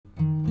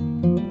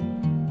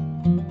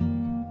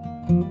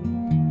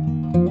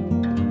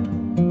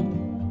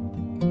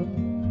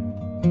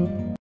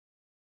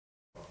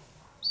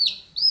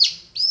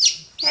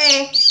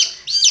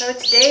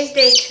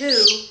Today's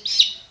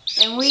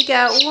day 2, and we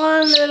got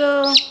one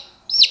little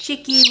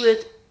chickie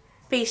with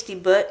pasty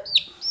butt.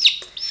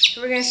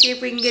 So we're gonna see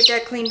if we can get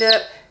that cleaned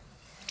up.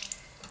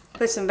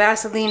 Put some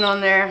Vaseline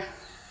on there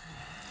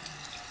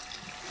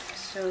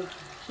so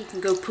he can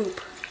go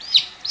poop.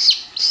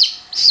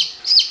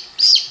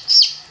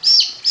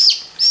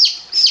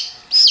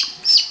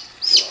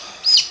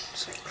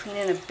 It's like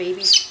cleaning a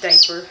baby's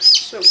diaper.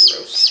 So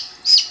gross.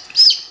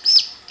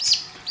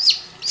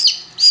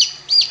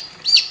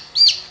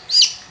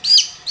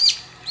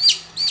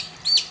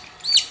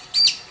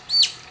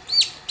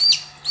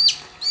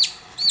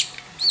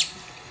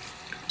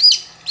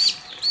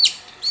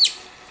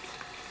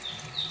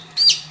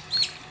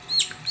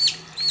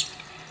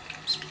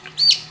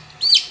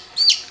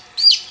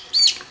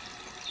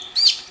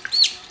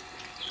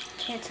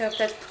 Can't tell if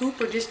that's poop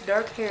or just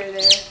dark hair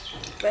there,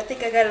 but I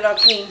think I got it all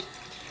clean.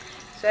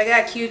 So I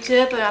got a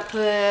Q-tip and I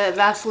put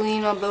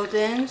Vaseline on both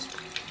ends,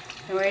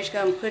 and we're just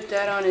gonna put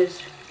that on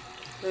his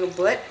little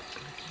butt.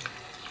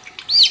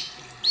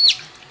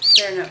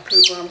 Better not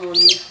poop while I'm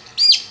holding you.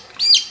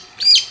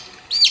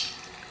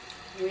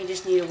 We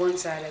just need one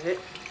side of it,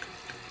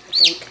 I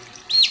think.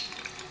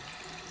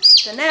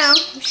 So now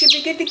we should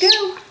be good to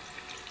go.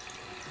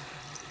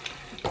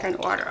 Turn the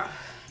water off.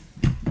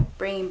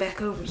 Bring him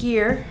back over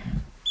here.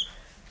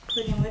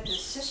 Put him with his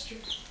sister.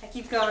 I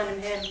keep calling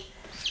him him.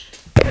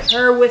 Put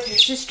her with her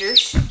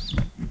sisters.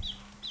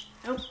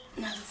 Nope,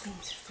 now the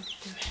things are flipped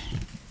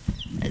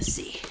through. Let's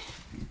see.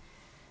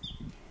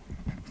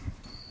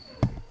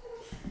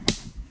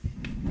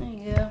 There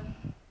you go.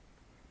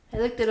 I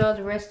looked at all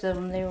the rest of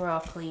them. They were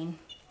all clean.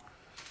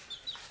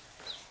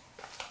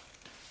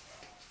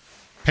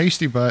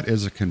 Pasty butt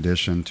is a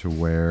condition to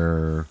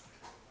where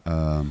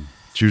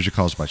it's usually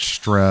caused by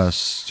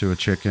stress to a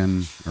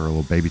chicken or a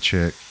little baby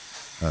chick.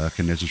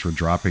 Conditions where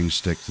droppings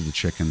stick to the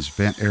chicken's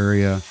vent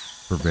area,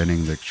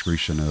 preventing the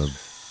excretion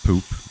of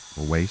poop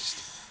or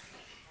waste.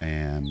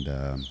 And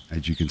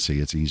as you can see,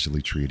 it's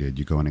easily treated.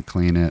 You go in and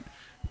clean it,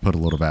 put a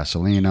little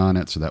Vaseline on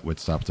it so that would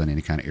stop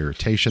any kind of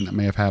irritation that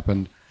may have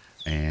happened.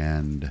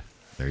 And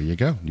there you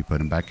go. You put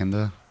them back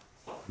in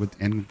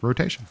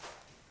rotation.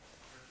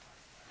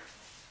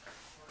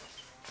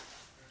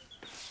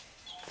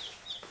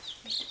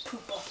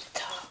 Poop off the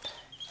top.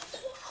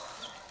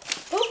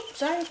 Oh,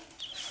 sorry.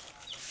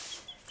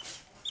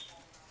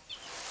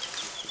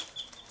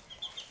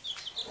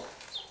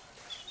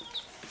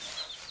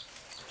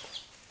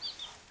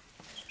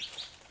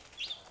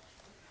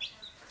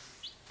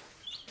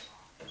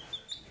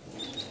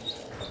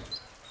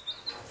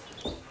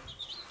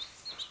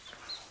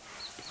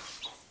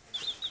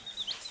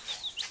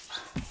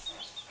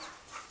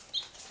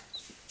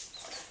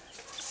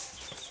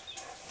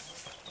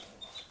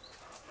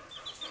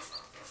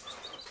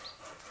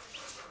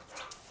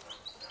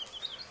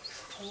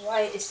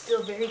 Wyatt is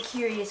still very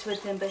curious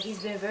with him, but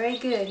he's been very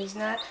good. He's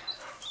not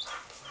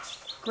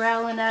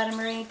growling at him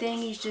or anything.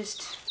 He's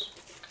just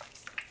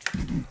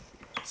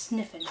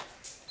sniffing.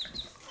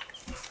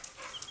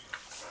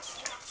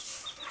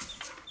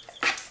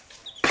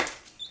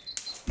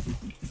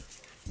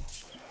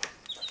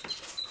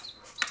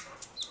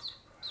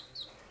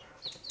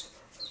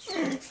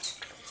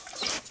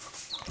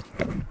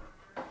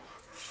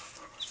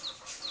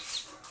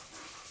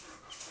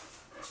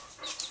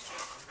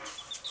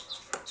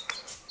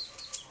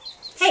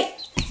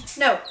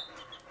 No.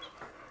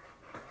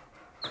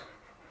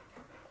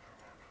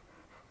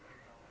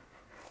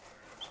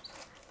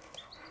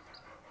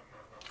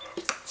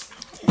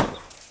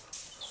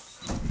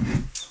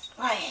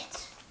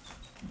 Wyatt.